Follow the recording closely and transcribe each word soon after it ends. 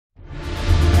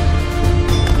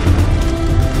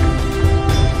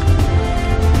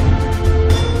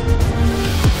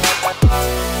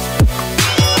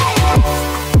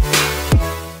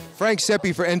Frank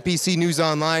Sepe for NPC News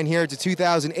Online here at the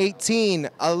 2018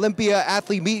 Olympia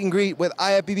Athlete Meet and Greet with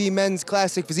IFBB Men's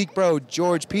Classic Physique Pro,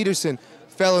 George Peterson,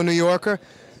 fellow New Yorker.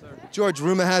 George,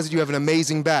 rumor has it you have an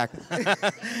amazing back.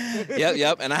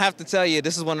 Yep. And I have to tell you,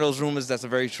 this is one of those rumors that's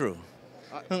very true.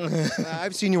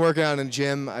 I've seen you working out in the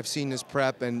gym. I've seen this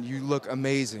prep, and you look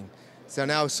amazing. So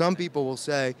now some people will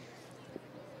say,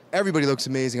 everybody looks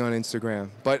amazing on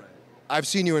Instagram, but I've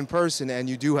seen you in person, and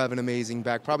you do have an amazing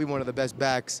back, probably one of the best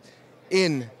backs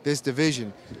in this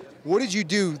division. What did you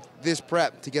do this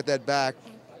prep to get that back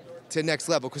to next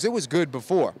level? Because it was good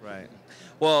before. Right.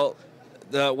 Well,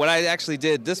 what I actually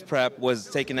did this prep was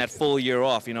taking that full year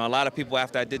off. You know, a lot of people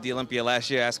after I did the Olympia last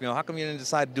year asked me, oh, how come you didn't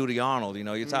decide to do the Arnold? You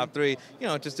know, your top three, you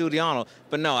know, just do the Arnold.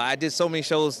 But no, I did so many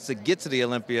shows to get to the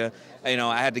Olympia. You know,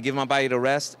 I had to give my body the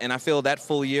rest, and I feel that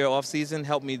full year off season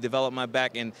helped me develop my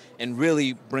back and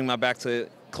really bring my back to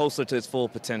closer to its full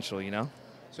potential, you know?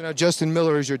 So now Justin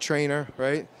Miller is your trainer,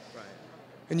 right? Right.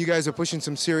 And you guys are pushing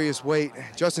some serious weight.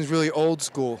 Justin's really old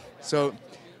school. So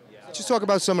just talk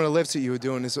about some of the lifts that you were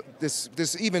doing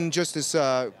even just this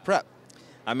prep.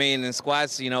 I mean, in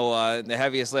squats, you know, the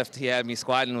heaviest lift he had me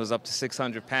squatting was up to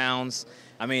 600 pounds.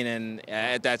 I mean, and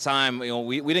at that time, you know,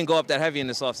 we didn't go up that heavy in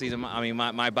this offseason. I mean,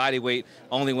 my body weight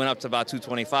only went up to about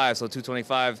 225, so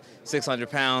 225,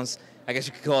 600 pounds. I guess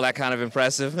you could call that kind of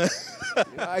impressive.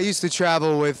 I used to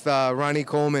travel with Ronnie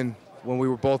Coleman when we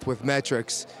were both with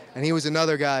Metrics, and he was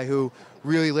another guy who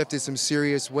really lifted some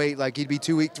serious weight. Like he'd be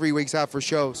 3 weeks out for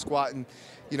show, squatting,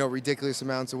 you know, ridiculous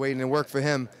amounts of weight, and it worked for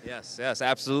him. Yes,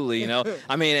 absolutely. You know,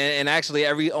 I mean, and actually,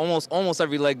 almost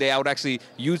every leg day, I would actually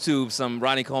YouTube some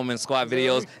Ronnie Coleman squat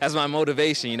videos as my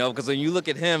motivation. You know, because when you look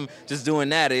at him just doing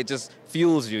that, it just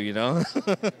fuels you. You know.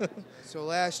 So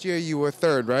last year you were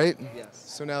third, right? Yes.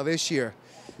 So now this year,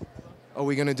 are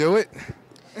we gonna do it?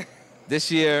 This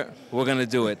year, we're going to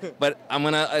do it. But I'm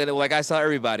going to, like I tell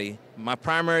everybody, my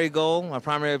primary goal, my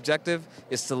primary objective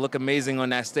is to look amazing on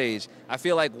that stage. I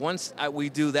feel like once we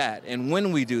do that, and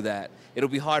when we do that, it'll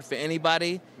be hard for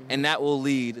anybody, and that will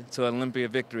lead to an Olympia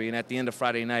victory. And at the end of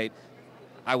Friday night,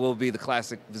 I will be the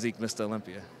classic physique Mr.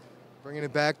 Olympia. Bringing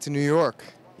it back to New York.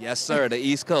 Yes, sir, the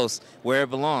East Coast, where it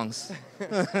belongs.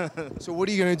 So what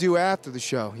are you going to do after the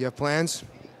show? You have plans?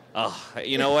 Oh,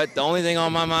 you know what? The only thing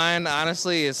on my mind,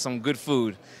 honestly, is some good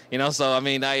food. You know, so I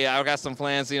mean, I got some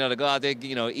plans, you know, to go out there,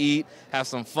 you know, eat, have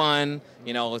some fun,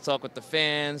 you know, talk with the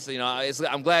fans. You know,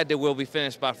 I'm glad that we'll be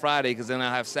finished by Friday, because then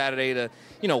I'll have Saturday to,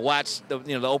 you know, watch the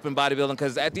open bodybuilding.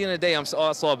 Because at the end of the day, I'm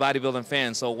also a bodybuilding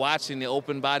fan. So watching the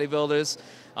open bodybuilders,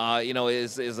 you know,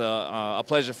 is a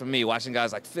pleasure for me. Watching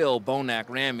guys like Phil, Bonac,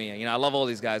 Ramy. You know, I love all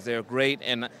these guys. They're great,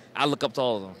 and I look up to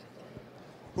all of them.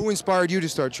 Who inspired you to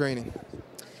start training?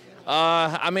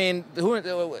 I mean,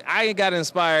 I got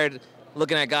inspired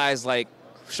looking at guys like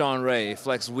Sean Ray,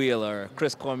 Flex Wheeler,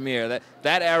 Chris Cormier.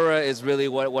 That era is really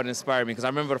what inspired me, because I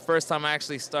remember the first time I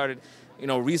actually started, you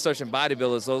know, researching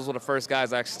bodybuilders. Those were the first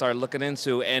guys I actually started looking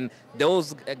into, and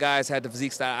those guys had the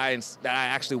physiques that I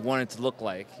actually wanted to look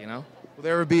like. You know. Will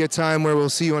there ever be a time where we'll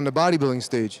see you on the bodybuilding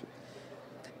stage?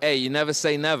 Hey, you never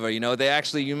say never. You know,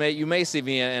 you may see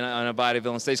me on a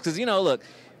bodybuilding stage, because, you know, look.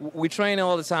 We train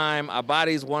all the time. Our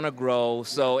bodies want to grow.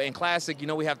 So in Classic, you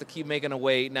know, we have to keep making a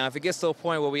weight. Now, if it gets to a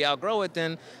point where we outgrow it,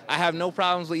 then I have no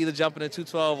problems with either jumping to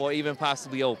 212 or even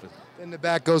possibly open. Then the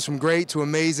back goes from great to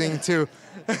amazing to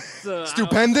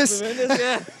stupendous?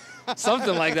 Yeah,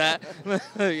 something like that.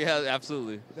 Yeah,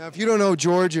 absolutely. Now, if you don't know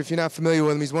George, if you're not familiar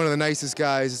with him, he's one of the nicest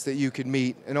guys that you could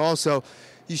meet. And also,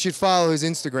 you should follow his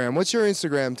Instagram. What's your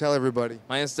Instagram? Tell everybody.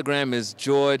 My Instagram is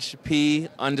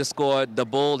GeorgeP_the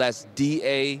Bull. That's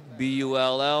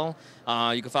DABULL.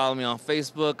 You can follow me on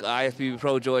Facebook, IFBB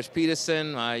Pro George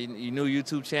Peterson. My new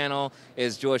YouTube channel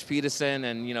is George Peterson,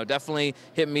 and, you know, definitely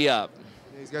hit me up.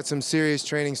 He's got some serious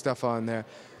training stuff on there.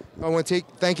 I want to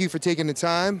thank you for taking the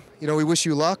time. You know, we wish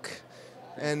you luck.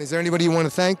 And is there anybody you want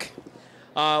to thank?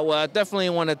 Well, I definitely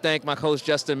want to thank my coach,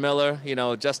 Justin Miller. You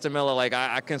know, Justin Miller, like,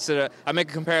 I make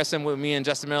a comparison with me and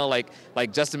Justin Miller, like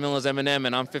Justin Miller's Eminem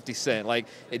and I'm 50 Cent. Like,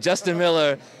 Justin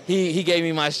Miller, he gave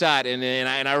me my shot, and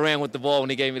I ran with the ball when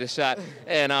he gave me the shot.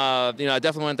 And, you know, I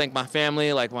definitely want to thank my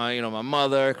family, like my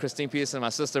mother, Christine Peterson, my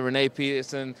sister, Renee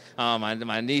Peterson,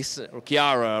 my niece,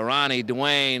 Kiara, Ronnie,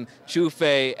 Dwayne,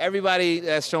 Chufe, everybody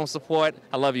that's shown support.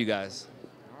 I love you guys.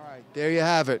 All right, there you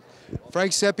have it.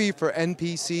 Frank Sepe for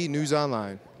NPC News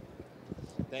Online.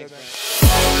 Thanks, man.